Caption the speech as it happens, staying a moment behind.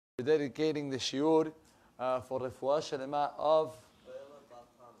dedicating the shiur for refuah shelema of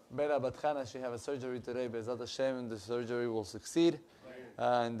Bela Batchana. She have a surgery today, Be'ezat Hashem, and the surgery will succeed.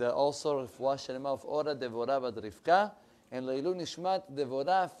 And also refuah shelema of Ora Devorah bat Rivka, and Leilu Nishmat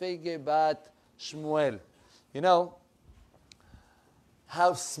Devorah Feige bat Shmuel. You know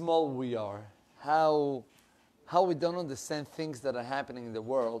how small we are, how we don't understand things that are happening in the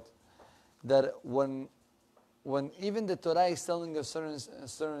world, that when even the Torah is telling us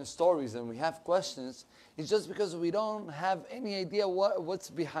certain stories and we have questions, it's just because we don't have any idea what's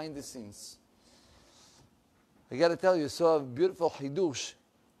behind the scenes. I got to tell you, so a beautiful hidush.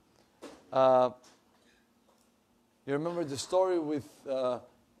 You remember the story with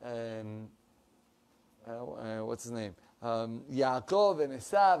what's his name? Yaakov and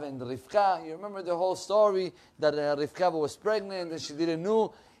Esav and Rivka. You remember the whole story that Rivka was pregnant and she didn't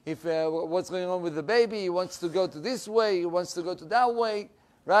know if what's going on with the baby. He wants to go to this way, he wants to go to that way,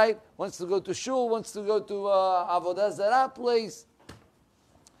 right? Wants to go to shul, wants to go to Avodah Zarah place.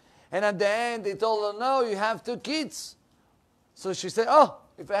 And at the end, they told her, no, you have 2 kids. So she said, oh,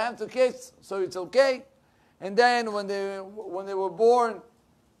 if I have 2 kids, so it's okay. And then when they were born,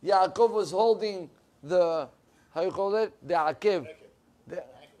 Yaakov was holding the, how you call it? The akev.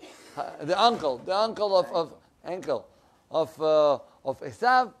 The uncle of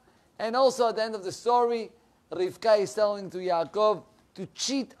Esav. And also at the end of the story, Rivka is telling to Yaakov to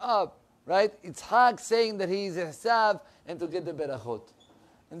cheat up, right? Yitzhak saying that he is Esav and to get the berachot.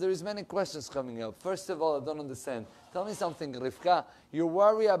 And there is many questions coming up. First of all, I don't understand. Tell me something, Rivka. You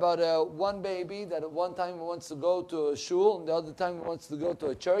worry about one baby that at one time wants to go to a shul and the other time wants to go to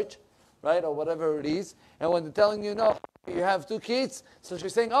a church, right? Or whatever it is. And when they're telling you, no, you have 2 kids. So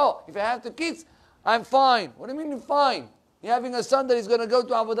she's saying, oh, if I have 2 kids, I'm fine. What do you mean you're fine? You're having a son that is going to go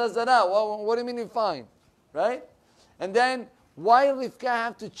to Avodah Zarah. What do you mean you're fine? Right? And then, why Rivka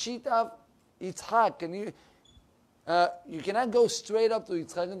have to cheat up Yitzhak? And you cannot go straight up to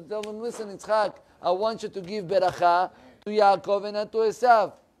Yitzhak and tell him, listen, Yitzhak, I want you to give beracha to Yaakov and not to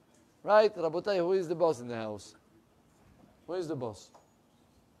Esav. Right? Rabotai, who is the boss in the house? Who is the boss?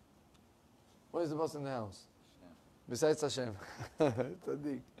 Who is the boss in the house? Besides Hashem.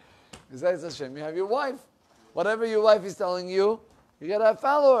 Besides Hashem, you have your wife. Whatever your wife is telling you, you gotta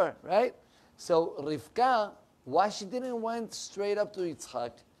follow her, right? So Rivka, why she didn't went straight up to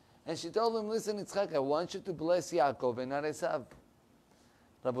Yitzchak, and she told him, listen, Yitzchak, I want you to bless Yaakov and not Esav.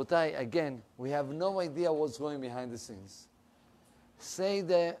 Rabotai, again, we have no idea what's going behind the scenes. Say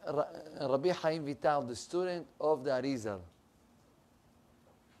the Rabbi Chaim Vital, the student of the Arizal.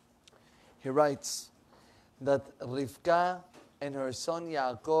 He writes that Rivka and her son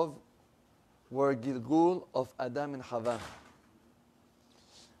Yaakov were Gilgul of Adam and Chava.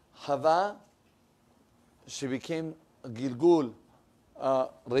 Chava, she became a Gilgul.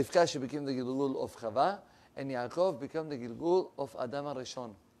 Rivka, she became the Gilgul of Chava, and Yaakov became the Gilgul of Adam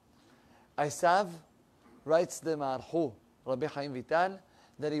HaRishon. Esav writes the Marhu, Rabbi Chaim Vital,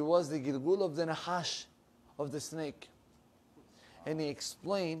 that he was the Gilgul of the Nahash, of the snake. And he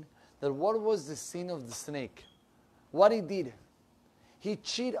explained that what was the sin of the snake? What he did? He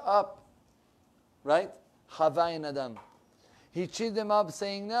cheated up, right? Chava and Adam. He cheated them up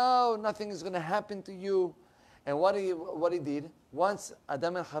saying, no, nothing is going to happen to you. And what he did, once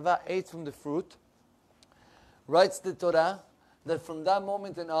Adam and Chava ate from the fruit, writes the Torah, that from that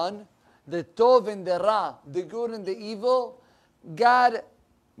moment on, the Tov and the Ra, the good and the evil, got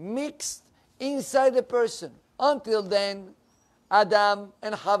mixed inside the person. Until then, Adam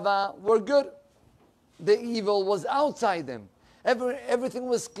and Chava were good. The evil was outside them. Everything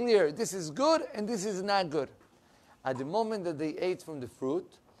was clear. This is good and this is not good. At the moment that they ate from the fruit,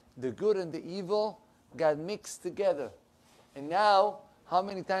 the good and the evil got mixed together. And now, how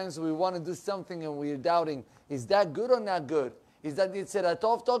many times we want to do something and we're doubting, is that good or not good? Is that Yetzer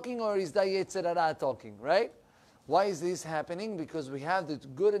Tov talking or is that Yetzer Hara talking, right? Why is this happening? Because we have the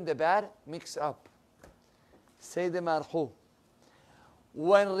good and the bad mixed up. Say the Marhu.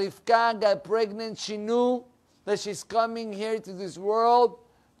 When Rivka got pregnant, she knew that she's coming here to this world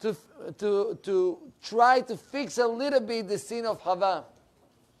to try to fix a little bit the sin of Chava.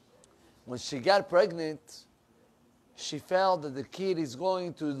 When she got pregnant, she felt that the kid is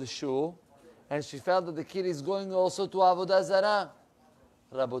going to the shul, and she felt that the kid is going also to Avodah Zarah.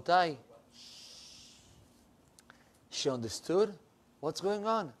 Rabotai, she understood what's going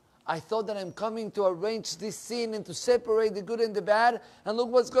on. I thought that I'm coming to arrange this sin and to separate the good and the bad, and look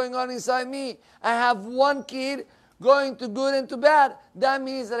what's going on inside me. I have one kid going to good and to bad. That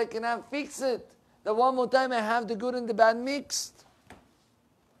means that I cannot fix it. That one more time I have the good and the bad mixed.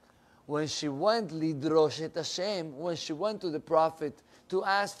 When she went lidrosh et Hashem, when she went to the prophet to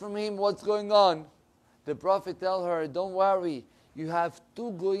ask from him what's going on. The Prophet tell her, don't worry, you have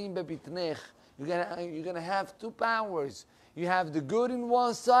two goyim bebitnech. You're gonna have two powers. You have the good in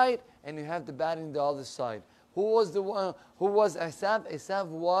one side, and you have the bad in the other side. Who was the one? Who was Esav? Esav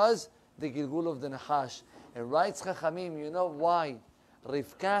was the Gilgul of the Nachash. And writes Chachamim, you know why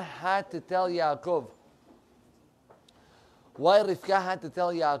Rivka had to tell Yaakov? Why Rivka had to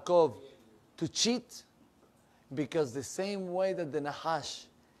tell Yaakov to cheat? Because the same way that the Nachash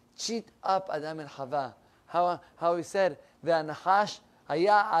cheat up Adam and Chava. How he said, the Nachash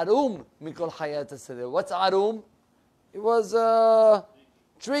haya arum mikol hayat hasadeh. What's arum? It was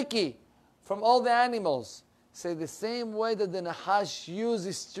tricky from all the animals. Say the same way that the Nachash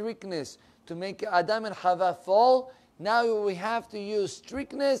uses strictness to make Adam and Chava fall, now we have to use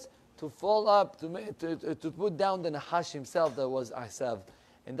strictness to fall up, to put down the Nachash himself that was Esav.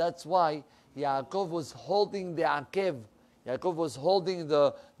 And that's why Yaakov was holding the Akev. Yaakov was holding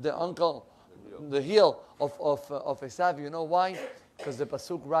the uncle, the heel of Esav. You know why? Because the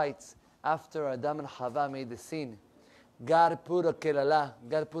Pasuk writes, after Adam and Chava made the sin, God put a kelala,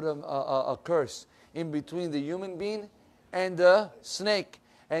 God put a curse in between the human being and the snake.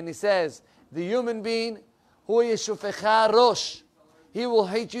 And he says, the human being, hu yeshufecha rosh, he will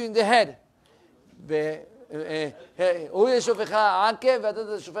hit you in the head. hu yeshufecha akev,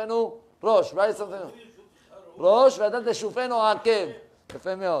 ואתה תשופנו rosh. Right? Something. Rosh, ואתה תשופנו akev.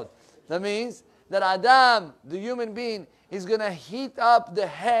 יפה מאוד. That means that Adam, the human being, is going to heat up the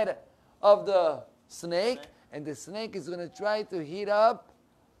head of the snake, and the snake is going to try to heat up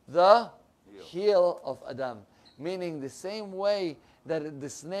the heel of Adam. Meaning the same way that the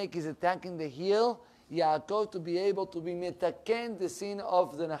snake is attacking the heel, Yaakov, to be able to be metaken the sin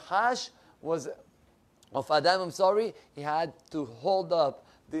of the Nachash, of Adam, he had to hold up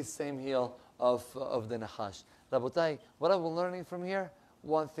this same heel of the Nachash. Rabotai, what are we learning from here?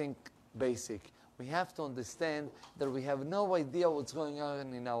 One thing basic. We have to understand that we have no idea what's going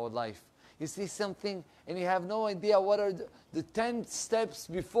on in our life. You see something and you have no idea what are the 10 steps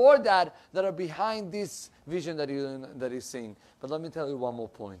before that are behind this vision that you're seeing. But let me tell you one more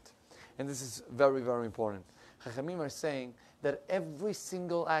point. And this is very, very important. Chachamim are saying that every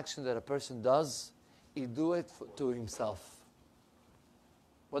single action that a person does, he do it to himself.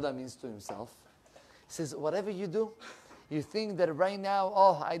 What that means to himself? He says, whatever you do, you think that right now,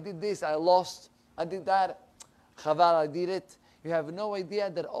 oh, I did this, I lost, I did that, chaval, I did it. You have no idea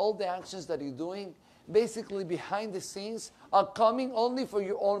that all the actions that you're doing, basically behind the scenes, are coming only for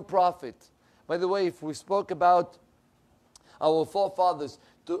your own profit. By the way, if we spoke about our forefathers,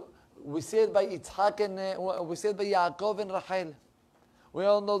 we see it by Yitzhak and we see it by Yaakov and Rachel. We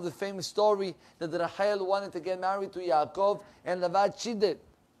all know the famous story that Rachel wanted to get married to Yaakov and Lavan cheated,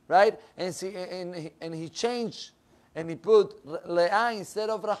 right? And he changed and he put Leah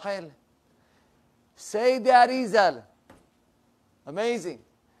instead of Rachel. Say the Arizal. Amazing.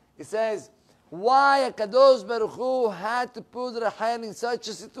 He says, why HaKadosh Baruch Hu had to put Rachel in such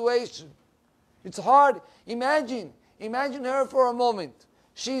a situation? It's hard. Imagine her for a moment.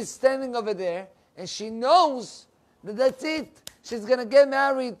 She's standing over there and she knows that that's it. She's going to get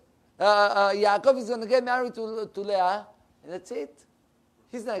married. Yaakov is going to get married to Leah, and that's it.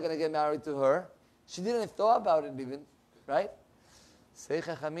 He's not going to get married to her. She didn't thought about it even, right? Say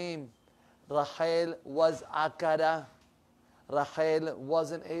Chachamim, Rachel was akara. Rachel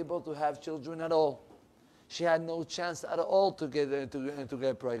wasn't able to have children at all. She had no chance at all to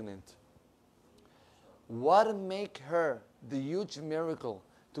get pregnant. What make her the huge miracle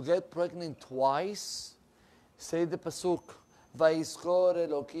to get pregnant twice? Say the pasuk, Vayizkor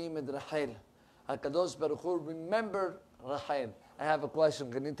Elokim et Rachel. HaKadosh Baruch Hu remembered Rachel. I have a question.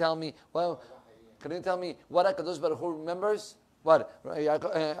 Can you tell me? Well, can you tell me what HaKadosh Baruch Hu remembers? What? Borei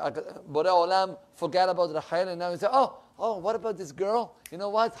Olam forgot about Rachel, and now he said, oh, what about this girl? You know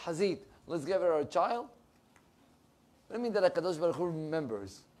what? Hazit. Let's give her a child. What do you mean that HaKadosh Baruch Hu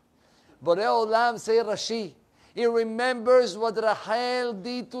remembers? Borei Olam, say Rashi. He remembers what Rachel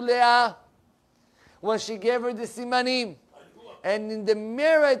did to Leah when she gave her the simanim. And in the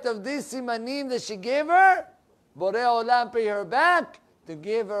merit of this simanim that she gave her, Borei Olam pay her back to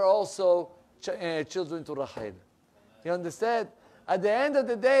give her also children to Rachel. You understand? At the end of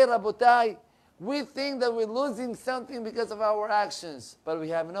the day, Rabotai, we think that we're losing something because of our actions, but we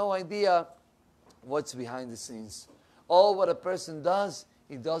have no idea what's behind the scenes. All what a person does,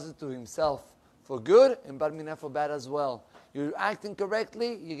 he does it to himself, for good and bar minah for bad as well. You're acting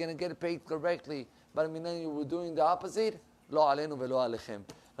correctly, you're going to get paid correctly. Bar minah, you were doing the opposite, lo alenu velo alechem.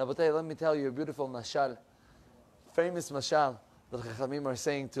 Rabotai, let me tell you a beautiful mashal, famous mashal that Chachamim are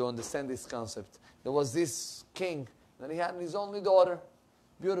saying to understand this concept. There was this king, and he had his only daughter.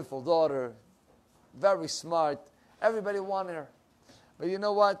 beautiful daughter, very smart. Everybody wanted her. But you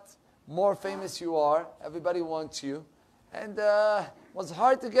know what? More famous you are, everybody wants you. And it was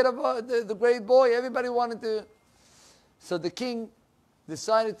hard to get about the great boy. Everybody wanted to. So the king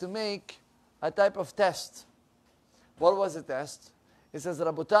decided to make a type of test. What was the test? He says,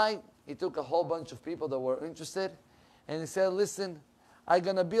 Rabotai, he took a whole bunch of people that were interested, and he said, listen, I'm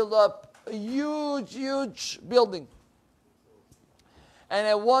going to build up a huge, huge building. And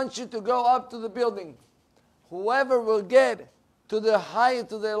I want you to go up to the building. Whoever will get to the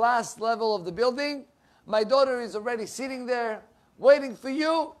last level of the building, my daughter is already sitting there, waiting for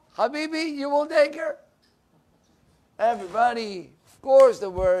you. Habibi, you will take her. Everybody, of course, they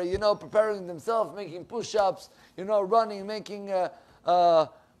were, preparing themselves, making push-ups, running, making,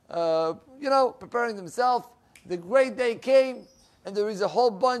 preparing themselves. The great day came, and there is a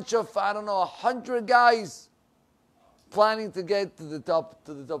whole bunch of, 100 guys planning to get to the top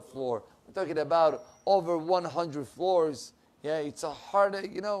floor. We're talking about over 100 floors. Yeah, it's a hard,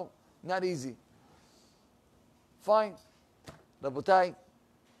 not easy. Fine. Rabotai,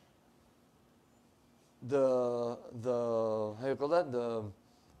 how you call that?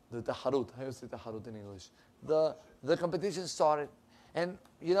 The taharut. How you say taharut in English? The competition started. And,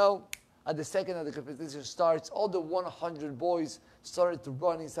 at the second that the competition starts, all the 100 boys started to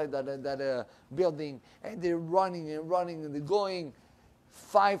run inside that building. And they're running and running, and they're going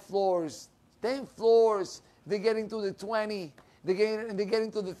 5 floors, 10 floors. They get into the 20. They get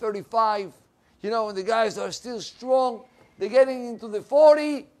into the 35. And the guys are still strong. They're getting into the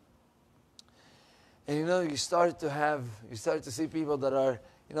 40. And you start to see people that are,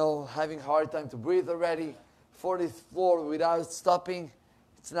 having a hard time to breathe already. 40th floor without stopping.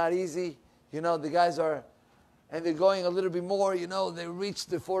 It's not easy. The guys are, and they're going a little bit more, they reach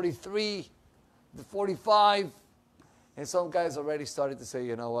the 43, the 45. And some guys already started to say,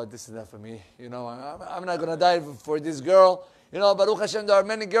 you know what, this is not for me. I'm not going to die for this girl. Baruch Hashem, there are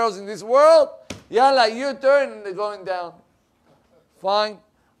many girls in this world. Yalla, you turn, and they're going down. Fine.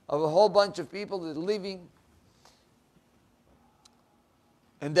 Of a whole bunch of people that are leaving.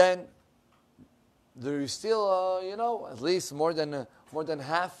 And then there is still, at least more than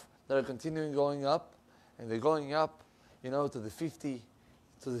half that are continuing going up. And they're going up, to the 50,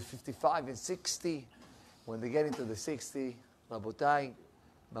 to the 55 and 60. When they get into the 60, Rabotai,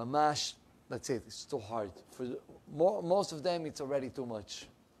 Mamash, that's it. It's too hard. For most of them, it's already too much.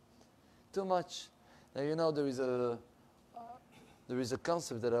 Too much. Now, there is a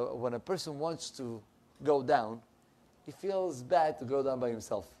concept that when a person wants to go down, he feels bad to go down by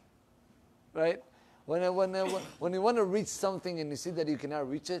himself. Right? When you want to reach something and you see that you cannot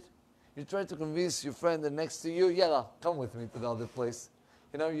reach it, you try to convince your friend that next to you, yeah, come with me to the other place.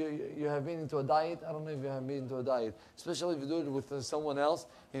 You have been into a diet. I don't know if you have been into a diet, especially if you do it with someone else.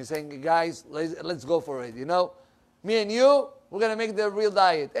 And you're saying, guys, let's go for it. Me and you, we're going to make the real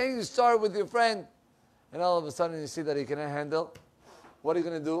diet. And you start with your friend, and all of a sudden you see that he cannot handle. What are you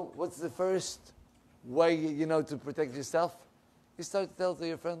going to do? What's the first way, to protect yourself? You start to tell to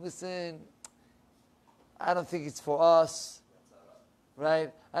your friend, listen, I don't think it's for us.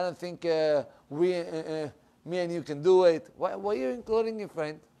 Right? I don't think me and you can do it. Why are you including your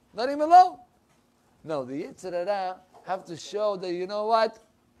friend? Let him alone. No, the Yetzer Hara have to show that, you know what?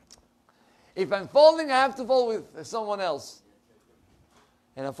 If I'm falling, I have to fall with someone else.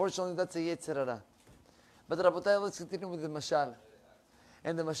 And unfortunately, that's a Yetzer Hara. But Rabotai, let's continue with the Mashal.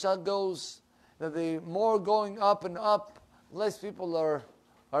 And the Mashal goes that the more going up and up, less people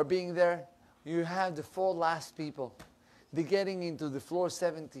are being there. You have the 4 last people. They're getting into the floor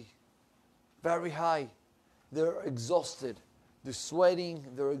 70. Very high. They're exhausted. They're sweating.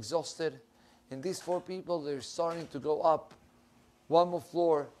 They're exhausted. And these 4 people, they're starting to go up. 1 more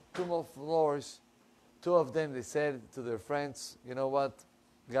floor, 2 more floors. 2 of them, they said to their friends, you know what,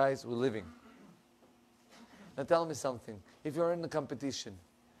 guys, we're leaving. Now tell me something. If you're in a competition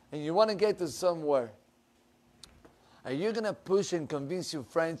and you want to get to somewhere, are you going to push and convince your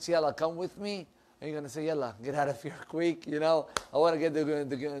friends, yalla, come with me? Are you going to say, yalla, get out of here quick, I want to get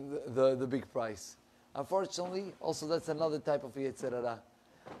the big prize. Unfortunately, also that's another type of Yetzer Hara.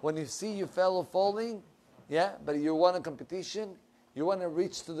 When you see your fellow falling, but you want a competition, you want to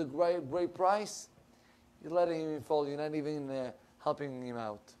reach to the great prize, you're letting him fall, you're not even helping him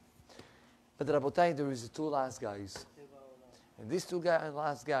out. But Rabotai, there is the 2 last guys. And these 2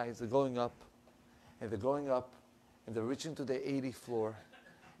 last guys are going up, and they're going up, and they're reaching to the 80th floor.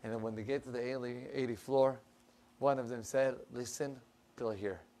 And then when they get to the 80th floor, one of them said, listen, till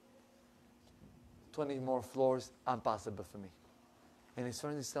here. 20 more floors, impossible for me. And his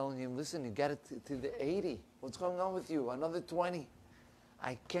friend is telling him, listen, you got it to the 80. What's going on with you? Another 20.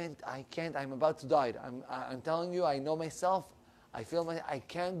 I can't, I'm about to die. I'm telling you, I know myself. I feel I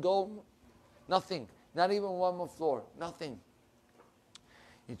can't go. Nothing. Not even one more floor. Nothing.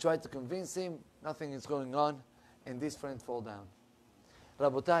 He tried to convince him. Nothing is going on. And this friend fall down.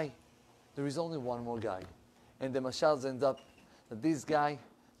 Rabotai, there is only one more guy. And the mashals end up that this guy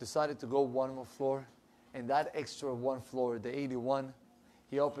decided to go one more floor. And that extra one floor, the 81,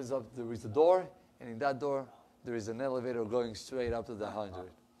 he opens up, there is a door. And in that door, there is an elevator going straight up to the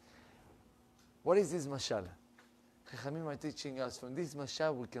 100. What is this mashal? Chachamim are teaching us, from this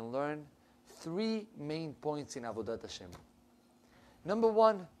mashal we can learn 3 main points in Avodat Hashem. Number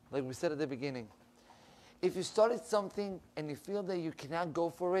 1, like we said at the beginning, if you started something and you feel that you cannot go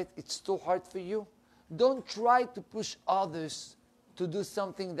for it, it's too hard for you, don't try to push others to do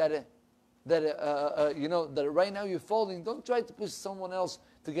something that right now you're falling. Don't try to push someone else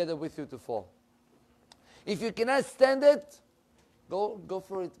together with you to fall. If you cannot stand it, go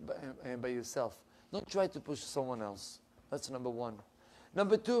for it by yourself. Don't try to push someone else. That's number 1.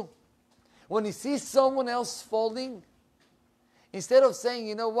 Number 2, when you see someone else falling, instead of saying,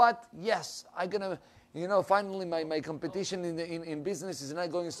 you know what, yes, I'm going to, finally my competition in business is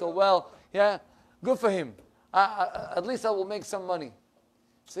not going so well. Yeah, good for him. At least I will make some money.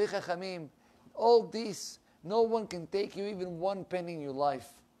 Say Chachamim, all this, no one can take you even 1 penny in your life.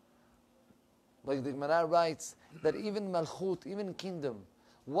 Like the Gemara writes, that even Malchut, even kingdom,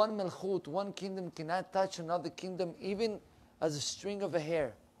 one Malchut, one kingdom cannot touch another kingdom even as a string of a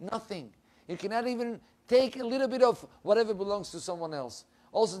hair. Nothing. You cannot even take a little bit of whatever belongs to someone else.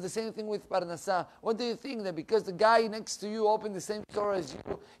 Also the same thing with Parnassah. What do you think? That because the guy next to you opened the same store as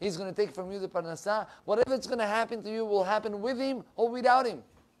you, he's going to take from you the Parnassah? Whatever is going to happen to you will happen with him or without him.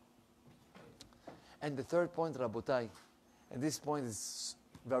 And the third point, Rabotai, and this point is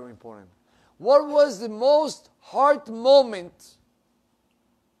very important. What was the most hard moment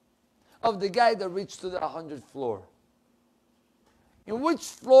of the guy that reached to the 100th floor? In which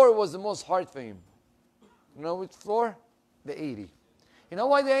floor was the most hard for him? You know which floor? The 80. You know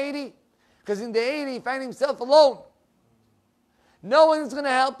why the 80? Because in the 80 he found himself alone. No one is going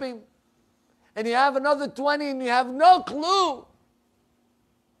to help him. And you have another 20 and you have no clue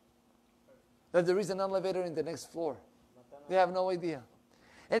that there is an elevator in the next floor. You have no idea.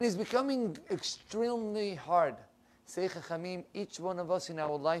 And it's becoming extremely hard. Say Chachamim, each one of us in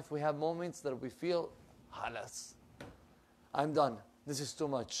our life, we have moments that we feel, halas, I'm done. This is too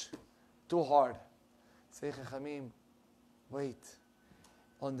much. Too hard. Say Chachamim, wait.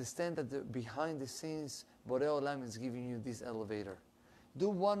 Understand that behind the scenes, Borei Olam is giving you this elevator. Do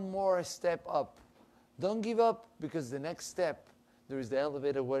one more step up. Don't give up, because the next step, there is the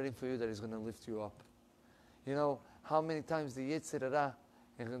elevator waiting for you that is going to lift you up. You know, how many times the Yetzer Hara,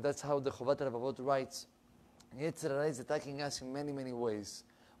 and that's how the Chovat HaLevavot writes, Yetzer Hara is attacking us in many, many ways.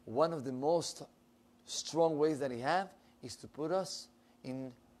 One of the most strong ways that he have is to put us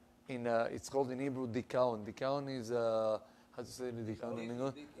in it's called in Hebrew dikaon. Dikaon is, how to say the dikaon in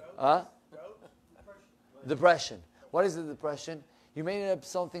English? Depression. What is the depression? You made up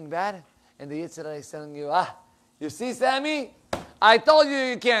something bad, and the Yetzer Hara is telling you, you see, Sammy? I told you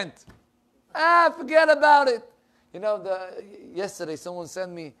you can't. Forget about it. You know, yesterday someone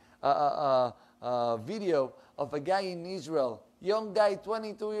sent me a video of a guy in Israel, young guy,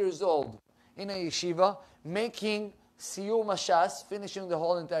 22 years old, in a yeshiva, making siyum shas, finishing the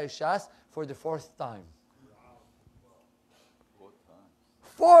whole entire shas for the 4th time.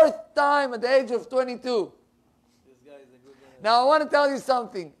 4th time at the age of 22. This guy is a good guy. Now I want to tell you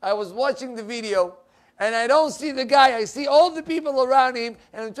something. I was watching the video, and I don't see the guy. I see all the people around him,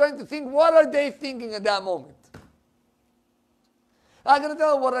 and I'm trying to think, what are they thinking at that moment? I'm going to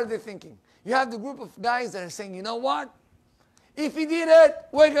tell you what are they thinking. You have the group of guys that are saying, you know what? If he did it,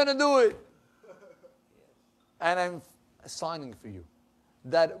 we're going to do it. And I'm signing for you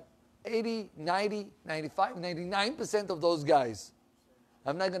that 80, 90, 95, 99% of those guys,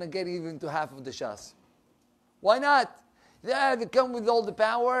 I'm not going to get even to half of the shas. Why not? Yeah, they come with all the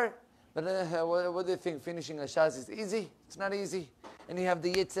power. But what do you think? Finishing a shas is easy? It's not easy. And you have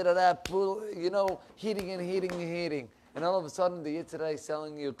the Yetzer Hara pull, hitting and hitting and hitting. And all of a sudden the Yetzer Hara is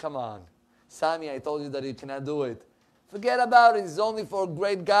telling you, come on, Sami, I told you that you cannot do it. Forget about it. It's only for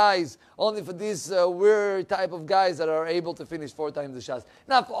great guys. Only for these weird type of guys that are able to finish 4 times the shas.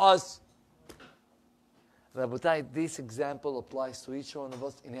 Not for us. Rabotai, this example applies to each one of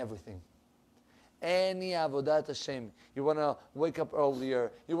us in everything. Any avodat Hashem. You want to wake up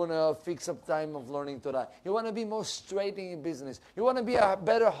earlier. You want to fix up time of learning Torah. You want to be more straight in your business. You want to be a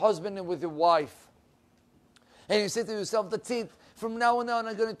better husband with your wife. And you say to yourself, that's it. from now on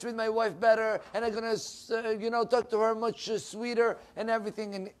I'm going to treat my wife better, and I'm going to, talk to her much sweeter and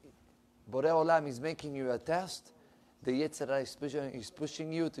everything. And Borei Olam is making you a test. The Yetzer Hara is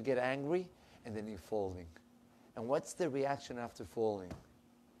pushing you to get angry, and then you're falling. And what's the reaction after falling?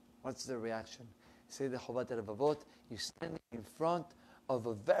 What's the reaction? Say the Chovat HaLevavot, you're standing in front of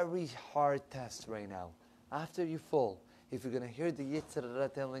a very hard test right now. After you fall, if you're going to hear the Yetzer Hara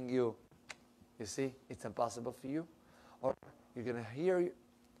telling you, you see, it's impossible for you, or you're going to hear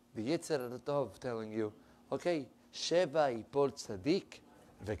the Yetzer Hara Tov telling you, okay, Sheva yipol tzadik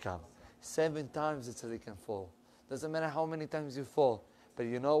vekam. 7 times the tzaddik can fall. Doesn't matter how many times you fall, but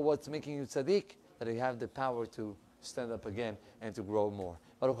you know what's making you tzaddik? That you have the power to stand up again and to grow more.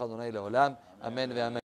 Baruch Adonai le'olam. Amen ve'amen.